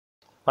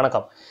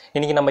வணக்கம்.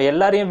 இன்னைக்கு நம்ம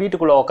எல்லாரையும்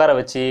வீட்டுக்குள்ள உட்கார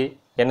வச்சு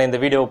என்ன இந்த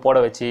வீடியோ போட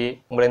வச்சு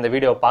உங்களை இந்த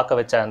வீடியோ பார்க்க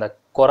வச்ச அந்த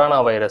கொரோனா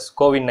வைரஸ்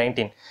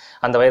கோவிட்-19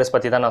 அந்த வைரஸ்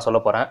பற்றி தான் நான் சொல்ல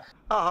போகிறேன்.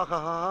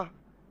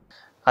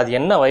 அது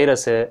என்ன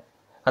வைரஸு,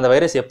 அந்த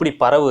வைரஸ் எப்படி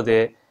பரவுது,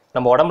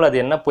 நம்ம உடம்புல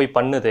அது என்ன போய்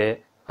பண்ணுது,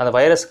 அந்த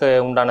வைரஸ்க்கு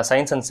உண்டான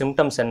சைன்ஸ் அண்ட்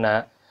சிம்டம்ஸ் என்ன,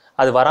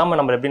 அது வராமல்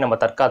நம்ம எப்படி நம்ம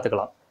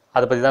தற்காத்துக்கலாம்,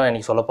 அதை பற்றி தான் நான்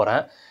இன்றைக்கி சொல்ல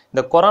போகிறேன்.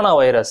 இந்த கொரோனா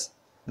வைரஸ்,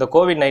 இந்த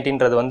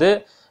கோவிட்-19ன்றது வந்து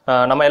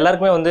நம்ம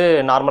எல்லாருக்குமே வந்து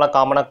நார்மலாக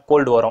காமனாக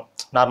கோல்டு வரும்,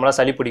 நார்மலாக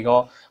சளி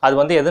பிடிக்கும். அது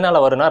வந்து எதனால்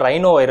வரும்னா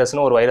ரைனோ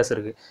வைரஸ்னு ஒரு வைரஸ்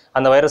இருக்குது.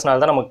 அந்த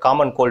வைரஸ்னால தான் நமக்கு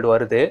காமன் கோல்டு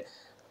வருது.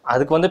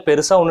 அதுக்கு வந்து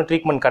பெருசாக ஒன்றும்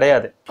ட்ரீட்மெண்ட்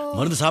கிடையாது.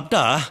 மருந்து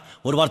சாப்பிட்டா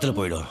ஒரு வாரத்தில்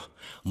போயிடும்,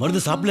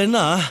 மருந்து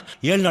சாப்பிடலன்னா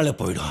 7 நாளில்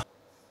போயிடும்,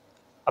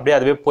 அப்படியே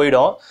அதுவே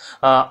போயிடும்.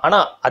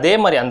 ஆனால் அதே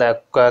மாதிரி அந்த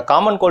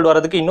காமன் கோல்டு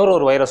வரதுக்கு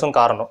இன்னொரு வைரஸும்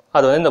காரணம்.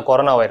 அது வந்து இந்த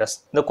கொரோனா வைரஸ்.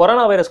 இந்த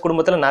கொரோனா வைரஸ்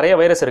குடும்பத்தில் நிறைய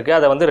வைரஸ் இருக்குது.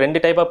 அதை வந்து 2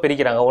 டைப்பாக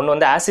பிரிக்கிறாங்க. ஒன்று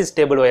வந்து ஆசிட்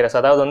ஸ்டேபிள் வைரஸ்,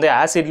 அதாவது வந்து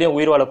ஆசிட்லேயும்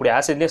உயிர் வாழக்கூடிய,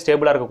 ஆசிட்லேயும்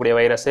ஸ்டேபிளாக இருக்கக்கூடிய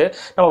வைரஸ்.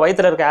 நம்ம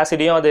வயிற்றில் இருக்க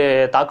ஆசிடையும் அது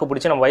தாக்கு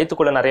பிடிச்சி நம்ம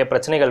வயிற்றுக்குள்ளே நிறைய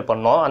பிரச்சனைகள்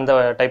பண்ணோம், அந்த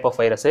டைப் ஆஃப்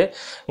வைரஸ்.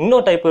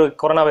 இன்னொரு டைப்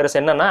கொரோனா வைரஸ்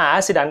என்னன்னா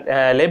ஆசிட்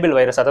லேபிள்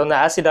வைரஸ், அதை வந்து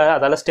ஆசிடாக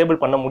அதால்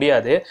ஸ்டேபிள் பண்ண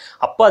முடியாது.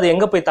 அப்போ அது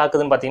எங்கே போய்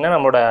தாக்குதுன்னு பார்த்தீங்கன்னா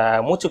நம்மளோட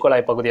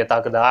மூச்சுக்குழாய் பகுதியை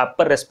தாக்குது.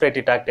 அப்பர்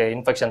ரெஸ்பிரேட்டரி ட்ராக்ட்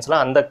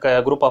இன்ஃபெக்ஷன்ஸ்லாம் அந்த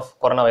குரூப் ஆஃப்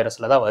கொரோனா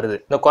வைரஸ்ல தான் வருது.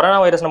 இந்த கொரோனா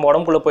வைரஸ் நம்ம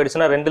உடம்புக்குள்ள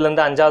போயிடுச்சுன்னா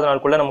 2லேருந்து 5வது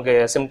நாளுக்குள்ள நமக்கு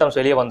சிம்டம்ஸ்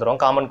வெளியே வந்துடும்,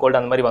 காமன் கோல்டு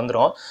அந்த மாதிரி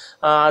வந்துடும்.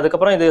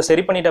 அதுக்கப்புறம் இது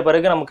சரி பண்ணிட்ட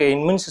பிறகு நமக்கு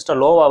இம்யூன் சிஸ்டம்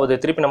லோ ஆகுது,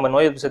 திருப்பி நம்ம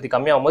நோய் எதிர்ப்பு சக்தி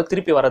கம்மியாகும் போது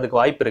திருப்பி வரதுக்கு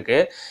வாய்ப்பு இருக்கு.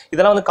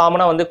 இதெல்லாம் வந்து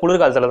காமனா வந்து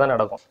குளிர்காலத்துல தான்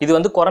நடக்கும். இது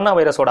வந்து கொரோனா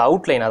வைரஸோட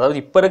அவுட்லைன், அதாவது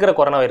இப்போ இருக்கிற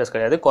கொரோனா வைரஸ்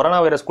கிடையாது,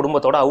 கொரோனா வைரஸ்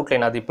குடும்பத்தோட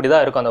அவுட்லைன். அது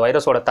இப்படிதான் இருக்கும், அந்த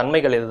வைரஸோட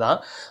தன்மைகள் இதுதான்.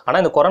 ஆனா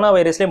இந்த கொரோனா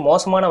வைரஸ்லேயே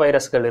மோசமான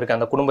வைரஸ்கள் இருக்கு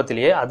அந்த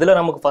குடும்பத்திலேயே. அதுல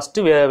நமக்கு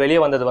ஃபர்ஸ்ட் வெளியே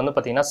வந்தது வந்து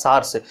பாத்தீங்கன்னா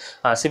SARS,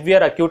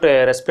 severe acute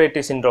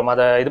respiratory syndrome.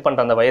 அதை இது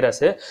பண்ற அந்த வைரஸ்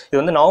இது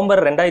வந்து நவம்பர்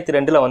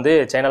 2002 வந்து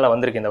சைனால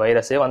வந்திருக்கு. இந்த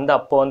வைரஸ் வந்து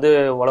அப்போ வந்து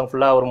உலகம்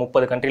ஃபுல்லாக ஒரு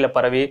 30 கண்ட்ரியில்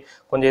பரவி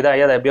கொஞ்சம்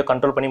இதாகி அதை எப்படியோ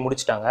கண்ட்ரோல் பண்ணி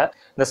முடிச்சிட்டாங்க.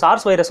 இந்த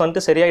சார்ஸ் வைரஸ்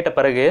வந்துட்டு சரியாயிட்ட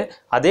பிறகு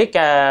அதே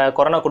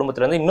கொரோனா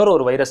குடும்பத்தில் வந்து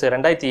இன்னொரு வைரஸ்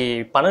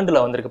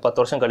 2012 வந்திருக்கு,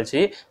 10 வருஷம்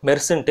கழிச்சு,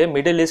 மெர்சின்ட்டு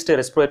மிடில் ஈஸ்ட்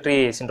ரெஸ்பிரேட்டரி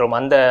சிண்ட்ரோம்,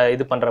 அந்த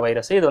இது பண்ணுற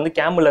வைரஸ். இது வந்து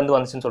கேம்லேருந்து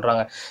வந்துச்சுன்னு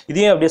சொல்கிறாங்க.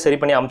 இதையும் அப்படியே சரி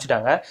பண்ணி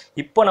அமிச்சிட்டாங்க.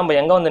 இப்போ நம்ம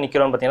எங்கே வந்து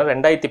நிற்கிறோம்னு பார்த்தீங்கன்னா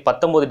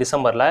 2019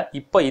 டிசம்பரில்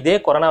இப்போ இதே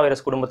கொரோனா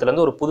வைரஸ்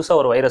குடும்பத்திலேருந்து ஒரு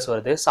புதுசாக ஒரு வைரஸ்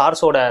வருது,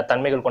 சார்ஸோட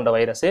தன்மைகள் கொண்ட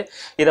வைரஸ்.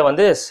 இதை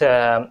வந்து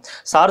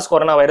சார்ஸ்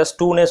கொரோனா வைரஸ்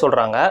 2னே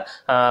சொல்றாங்க.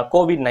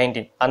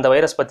 கோவிட்-19 அந்த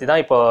வைரஸ் பத்தி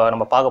தான் இப்போ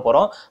நம்ம பார்க்க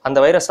போறோம். அந்த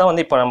வைரஸ் தான்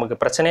வந்து இப்போ நமக்கு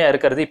பிரச்சனையா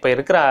இருக்கிறது. இப்போ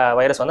இருக்கிற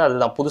வைரஸ் வந்து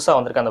அதுதான் புதுசா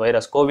வந்திருக்கு அந்த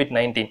வைரஸ்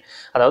கோவிட்-19,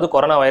 அதாவது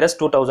கொரோனா வைரஸ்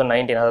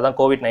 2019, அதான்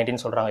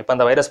கோவிட்-19 சொல்றாங்க. இப்போ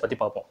அந்த வைரஸ் பத்தி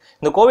பார்ப்போம்.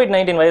 இந்த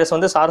கோவிட்-19 வைரஸ்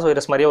வந்து சார்ஸ்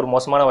வைரஸ் மாதிரியே ஒரு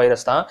மோசமான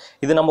வைரஸ் தான்.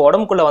 இது நம்ம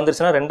உடம்புக்குள்ள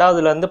வந்துருச்சுன்னா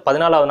 2வதுலேருந்து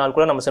 14வது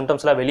நாளுக்குள்ள நம்ம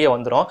சிம்டம்ஸ்லாம் வெளியே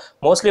வந்துடும்.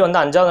 மோஸ்ட்லி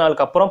வந்து 5வது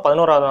நாளுக்கு அப்புறம்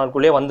 11வது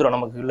நாளுக்குள்ளேயே வந்துடும்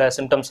நமக்கு உள்ள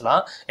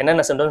சிம்டம்ஸ்லாம்.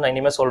 என்னென்ன சிம்டம்ஸ் நான்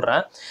இனிமேல்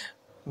சொல்றேன்.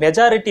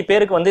 மெஜாரிட்டி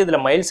பேருக்கு வந்து இதில்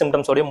மைல்ட்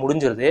சிம்டம்ஸோடய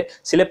முடிஞ்சிருது.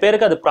 சில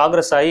பேருக்கு அது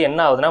ப்ராக்ரஸ் ஆகி என்ன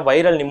ஆகுதுன்னா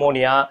வைரல்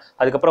நிமோனியா,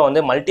 அதுக்கப்புறம்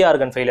வந்து மல்டி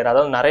ஆர்கன் ஃபெயிலியர்,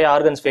 அதாவது நிறைய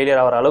ஆர்கன்ஸ்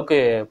ஃபெயிலியர் ஆகிற அளவுக்கு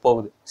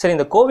போகுது. சரி,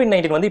 இந்த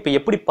கோவிட்-19 வந்து இப்போ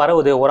எப்படி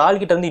பரவுது, ஒரு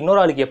ஆள்கிட்ட இருந்து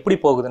இன்னொரு ஆளுக்கு எப்படி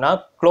போகுதுன்னா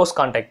க்ளோஸ்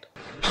கான்டாக்ட்.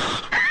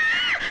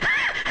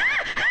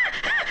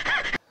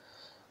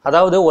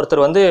 அதாவது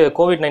ஒருத்தர் வந்து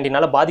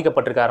கோவிட்-19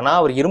 பாதிக்கப்பட்டிருக்காருன்னா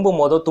அவர் இரும்பும்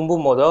போதோ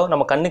தும்பும் போதோ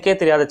நம்ம கண்ணுக்கே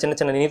தெரியாத சின்ன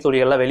சின்ன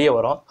நீர்த்துளிகள்லாம் வெளியே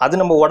வரும். அது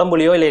நம்ம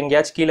உடம்புலையோ இல்லை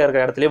எங்கேயாச்சும் கீழே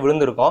இருக்கிற இடத்துலயோ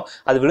விழுந்திருக்கும்.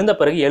 அது விழுந்த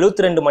பிறகு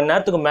 72 மணி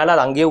நேரத்துக்கு மேலே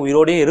அது அங்கேயே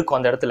உயிரோடே இருக்கும்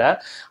அந்த இடத்துல.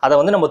 அதை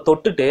வந்து நம்ம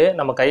தொட்டுட்டு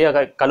நம்ம கையை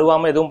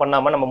கழுவாமல் எதுவும்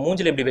பண்ணாமல் நம்ம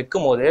மூஞ்சில் இப்படி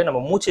வைக்கும் போது,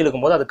 நம்ம மூச்சு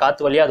இழுக்கும் போது அது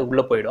காற்று வழியாக அது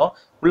உள்ளே போயிடும்.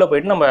 உள்ளே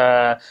போயிட்டு நம்ம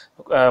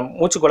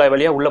மூச்சுக்குழாய்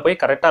வழியாக உள்ளே போய்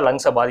கரெக்டாக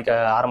லங்ஸை பாதிக்க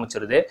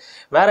ஆரம்பிச்சிருது.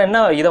 வேற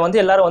என்ன, இதை வந்து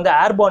எல்லாரும் வந்து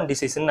ஏர்பார்ன்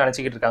டிசீஸ்ன்னு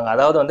நினச்சிக்கிட்டு இருக்காங்க.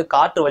 அதாவது வந்து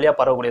காற்று வழியாக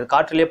பரவக்கூடியது,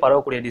 காற்றிலேயே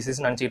பரவக்கூடிய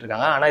டிசீஸ் நினச்சிக்கிட்டு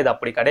இருக்காங்க. ஆனால் இது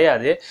அப்படி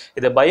கிடையாது.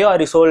 இது பயோ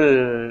அரிசோல்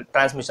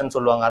டிரான்ஸ்மிஷன்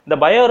சொல்லுவாங்க. இந்த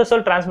பயோ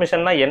அரிசோல்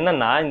டிரான்ஸ்மிஷன்னா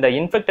என்னன்னா, இந்த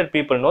இன்ஃபெக்டட்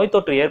பீப்புள், நோய்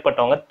தொற்று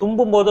ஏற்பட்டவங்க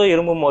தும்பும் போதோ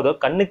இரும்பும் போதோ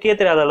கண்ணுக்கே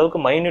தெரியாத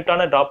அளவுக்கு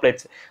மைன்யூட்டான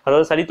டிராப்லெட்ஸ்,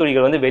 அதாவது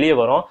சளித்துளிகள் வந்து வெளியே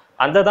வரும்.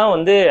 அந்த தான்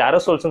வந்து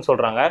அரசோல்ஸ்ன்னு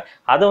சொல்றாங்க.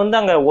 அதை வந்து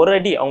அங்கே ஒரு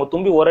அடி, அவங்க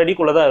தும்பி ஒரு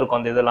அடிக்குள்ளதான் இருக்கும்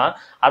அந்த இதெல்லாம்.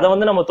 அதை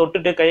வந்து நம்ம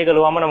தொட்டுட்டு கை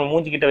கழுவாம நம்ம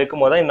மூஞ்சிக்கிட்ட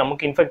வைக்கும் போது தான்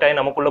நமக்கு இன்ஃபெக்ட் ஆகி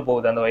நமக்குள்ள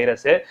போகுது அந்த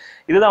வைரஸ்.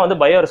 இதுதான் வந்து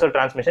பயோ அரிசோல்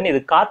டிரான்ஸ்மிஷன்.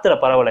 இது காத்துல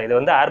பரவல, இது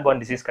வந்து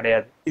ஏர்பார்ன் டிசீஸ்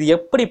கிடையாது. இது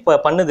எப்படி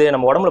பண்ணுது,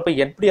 நம்ம உடம்புல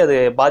போய் எப்படி அது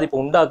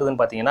பாதிப்பு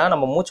உண்டாக்குதுன்னு பார்த்தீங்கன்னா,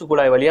 நம்ம மூச்சு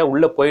குழாய் வழியா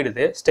உள்ள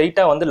போயிடுது,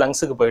 ஸ்ட்ரெயிட்டா வந்து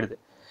லங்ஸுக்கு போயிடுது.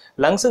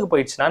 லங்ஸுக்கு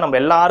போயிடுச்சுன்னா நம்ம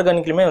எல்லா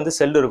ஆர்கானிக்லையுமே வந்து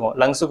செல் இருக்கும்.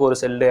 லங்ஸுக்கு ஒரு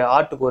செல்லு,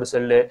 ஹார்ட்டுக்கு ஒரு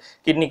செல்லு,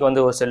 கிட்னிக்கு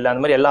வந்து ஒரு செல்லு,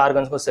 அந்த மாதிரி எல்லா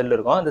ஆர்கன்ஸுக்கும் செல்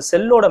இருக்கும். அந்த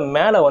செல்லோட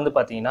மேலே வந்து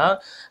பார்த்தீங்கன்னா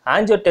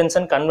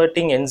ஆஞ்சியோடென்சின்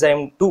கன்வெர்ட்டிங்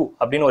என்சைம் 2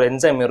 அப்படின்னு ஒரு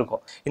என்சைம்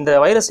இருக்கும். இந்த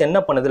வைரஸ்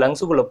என்ன பண்ணுது,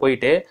 லங்ஸுக்குள்ளே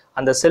போயிட்டு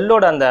அந்த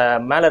செல்லோட அந்த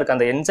மேலே இருக்க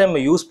அந்த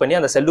என்சைமை யூஸ் பண்ணி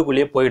அந்த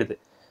செல்லுக்குள்ளேயே போயிடுது.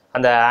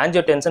 அந்த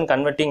ஆஞ்சியோடென்சின்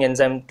கன்வெர்ட்டிங்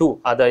என்சைம் 2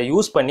 அதை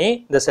யூஸ் பண்ணி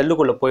இந்த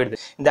செல்லுக்குள்ள போயிடுது.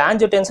 இந்த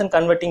ஆஞ்சியோடென்சின்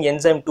கன்வெர்ட்டிங்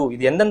என்சைம் 2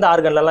 இது எந்தெந்த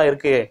ஆர்கன்லாம்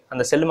இருக்கு,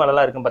 அந்த செல்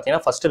மேலலாம் இருக்குன்னு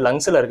பார்த்தீங்கன்னா ஃபர்ஸ்ட்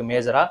லங்ஸ்ல இருக்கு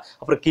மேஜரா,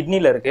 அப்புறம்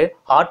கிட்னில இருக்கு,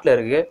 ஹார்ட்ல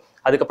இருக்கு,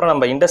 அதுக்கப்புறம்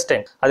நம்ம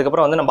இன்டெஸ்டைன்,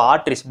 அதுக்கப்புறம் வந்து நம்ம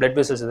ஆர்டரிஸ், பிளட்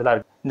வெசல்ஸ் இதெல்லாம்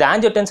இருக்கு. இந்த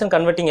ஆஞ்சியோடென்சின்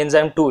கன்வெர்ட்டிங்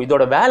என்சைம் 2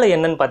 இதோட வேலை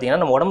என்னன்னு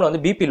பார்த்தீங்கன்னா, நம்ம உடம்புல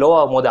வந்து பிபி லோ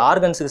ஆகும் போது,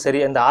 ஆர்கன்ஸுக்கு சரி,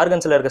 இந்த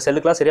ஆர்கன்ஸ்ல இருக்க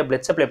செல்லுக்குலாம் சரியா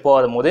பிளட் சப்ளை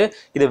போகாத போது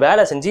இது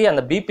வேலை செஞ்சு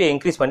அந்த பிபியை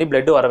இன்க்ரீஸ் பண்ணி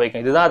பிளட் வர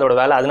வைக்கும். இதுதான் அதோட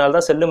வேலை. அதனால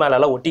தான் செல்லு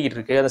மேலாம் ஒட்டிக்கிட்டு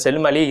இருக்கு, அந்த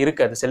செல்லு மேலேயே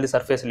இருக்கு, அது செல்லு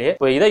சர்ஃபேஸ்லேயே.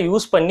 இப்போ இதை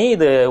யூஸ் பண்ணி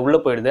இது உள்ள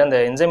போயிடுது. அந்த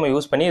என்சைமை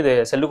யூஸ் பண்ணி இது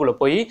செல்லுக்குள்ள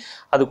போய்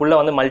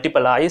அதுக்குள்ள வந்து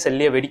மல்டிபிள் ஆகி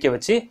செல்லையே வெடிக்க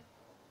வச்சு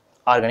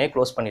ஆர்கனையே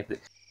க்ளோஸ் பண்ணிடுது.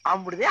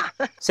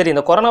 சரி,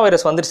 இந்த கொரோனா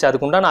வைரஸ் வந்துருச்சு,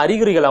 அதுக்கு உண்டான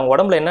அறிகுறிகள் அவங்க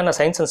உடம்புல என்னென்ன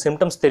சைன்ஸ் அண்ட்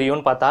சிம்டம்ஸ்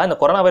தெரியும்னு பார்த்தா, இந்த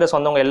கொரோனா வைரஸ்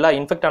வந்தவங்க எல்லாம்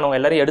இன்ஃபெக்ட் ஆனவங்க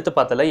எல்லாரும் எடுத்து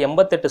பார்த்தல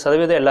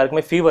 88%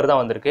 எல்லாருக்குமே ஃபீவர்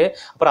தான் வந்திருக்கு.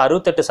 அப்புறம்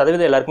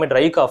 68% எல்லாருக்குமே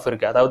ட்ரை காஃப்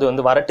இருக்கு, அதாவது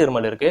வந்து வறட்டு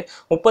இருமல் இருக்கு.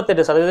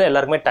 38%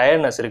 எல்லாருக்குமே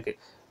டயர்ட்னஸ் இருக்கு,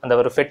 அந்த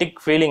ஒரு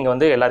ஃபெட்டிக் ஃபீலிங்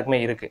வந்து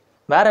எல்லாருக்குமே இருக்கு.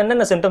 வேற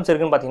என்னென்ன சிம்டம்ஸ்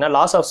இருக்குன்னு பார்த்தீங்கன்னா,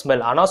 லாஸ் ஆஃப்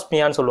ஸ்மெல்,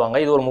 அனாஸ்மியான்னு சொல்லுவாங்க.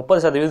 இது ஒரு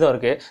 30%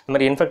 இருக்கு. இந்த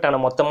மாதிரி இன்ஃபெக்ட் ஆன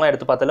மொத்தமாக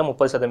எடுத்து பார்த்தால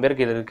 30%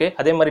 பேருக்கு இது இருக்கு.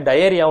 அதே மாதிரி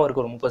டயரியாவும்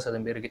இருக்கு ஒரு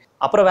 30% பேருக்கு.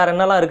 அப்புறம் வேற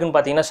என்னெல்லாம் இருக்குன்னு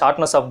பார்த்தீங்கன்னா,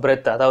 ஷார்ட்னஸ் ஆஃப்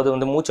பிரெத், அதாவது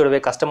வந்து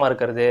மூச்சோடவே கஷ்டமா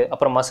இருக்கிறது.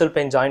 அப்புறம் மசில்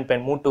பெயின், ஜாயிண்ட்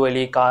பெயின், மூட்டு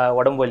வலி,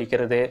 உடம்பு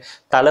வலிக்கிறது,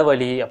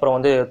 தலைவலி, அப்புறம்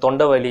வந்து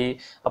தொண்டை வலி,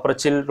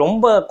 அப்புறம்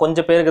ரொம்ப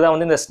கொஞ்சம் பேருக்கு தான்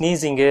வந்து இந்த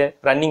ஸ்னீசிங்கு,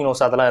 ரன்னிங்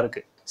நோஸ் அதெல்லாம்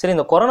இருக்கு. சரி,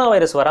 இந்த கொரோனா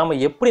வைரஸ் வராமல்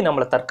எப்படி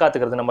நம்மளை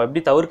தற்காத்துக்கிறது, நம்ம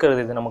எப்படி தவிர்க்கிறது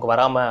இது நமக்கு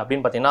வராமல்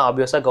அப்படின்னு பார்த்தீங்கன்னா,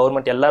 ஆப்வியஸாக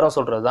கவர்மெண்ட் எல்லாரும்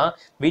சொல்கிறது தான்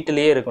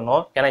வீட்டிலேயே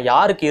இருக்கணும். ஏன்னா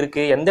யாருக்கு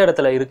இருக்குது, எந்த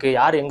இடத்துல இருக்குது,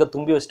 யார் எங்கே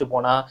தும்பி வச்சுட்டு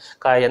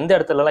போனால் எந்த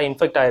இடத்துலலாம்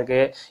இன்ஃபெக்ட்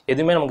ஆகிருக்கு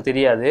எதுவுமே நமக்கு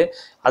தெரியாது.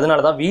 அதனால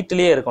தான்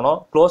வீட்டிலேயே இருக்கணும்,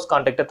 க்ளோஸ்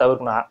கான்டாக்டை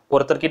தவிர்க்கணும்.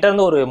 ஒருத்தர்கிட்ட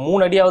இருந்து ஒரு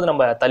 3 அடியாவது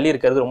நம்ம தள்ளி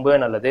இருக்கிறது ரொம்பவே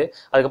நல்லது.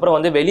 அதுக்கப்புறம்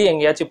வந்து வெளியே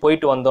எங்கேயாச்சும்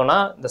போயிட்டு வந்தோம்னா,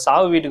 இந்த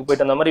சாவு வீட்டுக்கு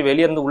போயிட்டு அந்த மாதிரி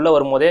வெளியே இருந்து உள்ளே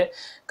வரும்போதே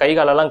கை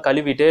காலெல்லாம்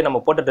கழுவிட்டு நம்ம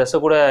போட்ட ட்ரெஸ்ஸை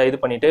கூட இது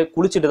பண்ணிட்டு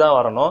குளிச்சுட்டு தான்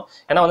வரணும்.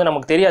 ஏன்னா வந்து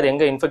நமக்கு தெரியாது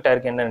எங்கே இன்ஃபெக்ட்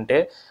ஆயிருக்கு என்னன்ட்டு.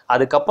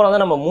 அதுக்கப்புறம்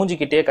தான் நம்ம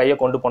மூஞ்சிக்கிட்டே கையை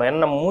கொண்டு போனோம்.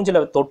 ஏன்னா நம்ம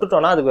மூஞ்சில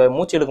தொட்டுட்டோம்னா அது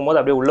மூச்சு எடுக்கும் போது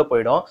அப்படியே உள்ளே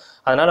போயிடும்.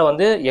 அதனால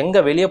வந்து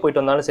எங்கே வெளியே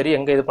போயிட்டு வந்தாலும் சரி,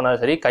 எங்கே இது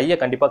பண்ணாலும் சரி, கையை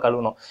கண்டிப்பாக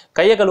கழுவணும்.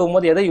 கையை கழுவும்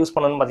போது எதை யூஸ்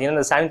பண்ணணும்னு பார்த்தீங்கன்னா,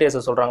 இந்த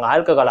சானிடைசர் சொல்கிறாங்க,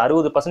 ஆல்கஹால்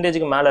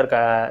 60% மேலே இருக்க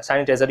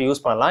சானிடைசர்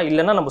யூஸ் பண்ணலாம்.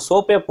 இல்லைன்னா நம்ம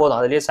சோப்பே போதும்,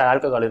 அதுலேயே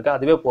ஆல்கஹால் இருக்குது,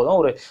 அதுவே போதும்.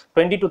 ஒரு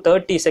 20 to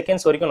 30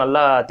 seconds வரைக்கும்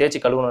நல்லா தேய்ச்சி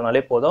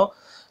கழுவணும்னாலே போதும்,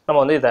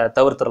 நம்ம வந்து இதை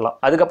தவிர்த்துடலாம்.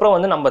 அதுக்கப்புறம்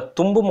வந்து நம்ம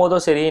தும்பும் போதோ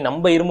சரி,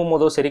 நம்ம இருமும்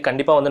போதோ சரி,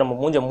 கண்டிப்பாக வந்து நம்ம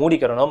மூஞ்சை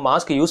மூடிக்கிறணும்,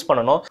 மாஸ்க் யூஸ்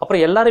பண்ணணும்.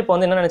 அப்புறம் எல்லாரும் இப்போ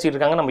வந்து என்ன நினச்சிட்டு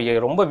இருக்காங்க, நம்ம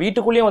ரொம்ப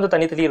வீட்டுக்குள்ளேயே வந்து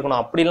தனி இருக்கணும்,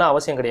 அப்படிலாம்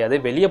அவசியம் கிடையாது.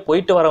 வெளியே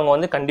போயிட்டு வரவங்க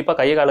வந்து கண்டிப்பாக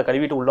கையை காலை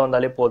கழுவிட்டு உள்ளே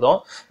வந்தாலே போதும்.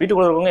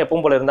 வீட்டுக்குள்ளே இருக்கவங்க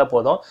எப்பவும் போல இருந்தால்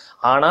போதும்.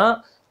 ஆனால்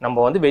நம்ம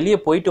வந்து வெளியே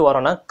போயிட்டு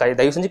வரோன்னா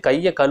தயவு செஞ்சு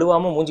கையை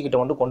கழுவாமல் மூஞ்சிக்கிட்ட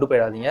வந்து கொண்டு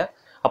போயிடாதீங்க.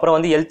 அப்புறம்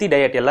வந்து ஹெல்த்தி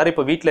டயட், எல்லாரும்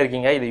இப்போ வீட்டில்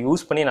இருக்கீங்க, இதை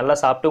யூஸ் பண்ணி நல்லா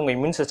சாப்பிட்டு உங்கள்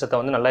இம்யூன் சிஸ்டத்தை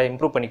வந்து நல்லா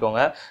இம்ப்ரூவ் பண்ணிக்கோங்க,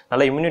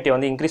 நல்லா இம்யூனிட்டியை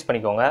வந்து இன்க்ரீஸ்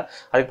பண்ணிக்கோங்க.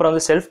 அதுக்கப்புறம்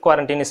வந்து செல்ஃப்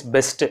குவாரண்டைன் இஸ்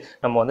பெஸ்ட்.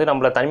 நம்ம வந்து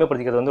நம்மளை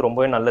தனிமைப்படுத்திக்கிறது வந்து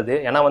ரொம்பவே நல்லது.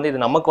 ஏன்னா வந்து இது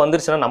நமக்கு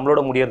வந்துருச்சுன்னா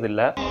நம்மளோட முடியறது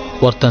இல்லை,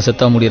 ஒருத்தன்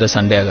செத்தா முடிகிற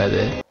சண்டே ஆகாது,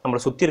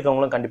 நம்மளை சுற்றி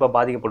இருக்கவங்களும் கண்டிப்பாக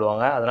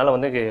பாதிக்கப்படுவாங்க. அதனால்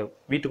வந்து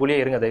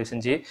வீட்டுக்குள்ளேயே இருங்க தயவு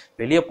செஞ்சு.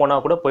 வெளியே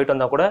போனால் கூட, போயிட்டு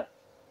வந்தால் கூட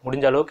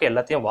முடிஞ்ச அளவுக்கு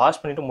எல்லாத்தையும்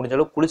வாஷ் பண்ணிவிட்டு முடிஞ்ச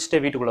அளவுக்கு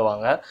குளிச்சுட்டே வீட்டுக்குள்ளே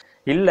வாங்க.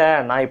 இல்லை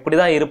நான் இப்படி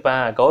தான்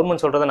இருப்பேன்,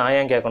 கவர்மெண்ட் சொல்கிறத நான்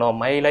ஏன் கேட்கணும்,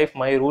 மை லைஃப்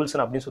மை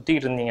ரூல்ஸ்னு அப்படின்னு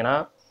சுற்றிக்கிட்டு இருந்தீங்கன்னா,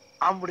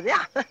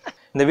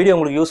 இந்த வீடியோ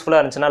உங்களுக்கு யூஸ்ஃபுல்லாக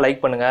இருந்துச்சுன்னா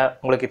லைக் பண்ணுங்கள்.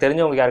 உங்களுக்கு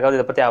தெரிஞ்சவங்களுக்கு யாருக்காவது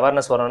இதை பற்றி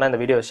அவேர்னஸ் வரணும்னா இந்த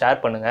வீடியோ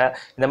ஷேர் பண்ணுங்கள்.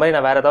 இந்த மாதிரி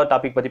நான் வேறு ஏதாவது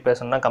டாபிக் பற்றி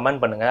பேசணும்னா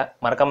கமெண்ட் பண்ணுங்கள்.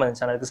 மறக்காமல்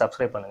இந்த சேனலுக்கு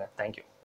சப்ஸ்கிரைப் பண்ணுங்கள். தேங்க்யூ.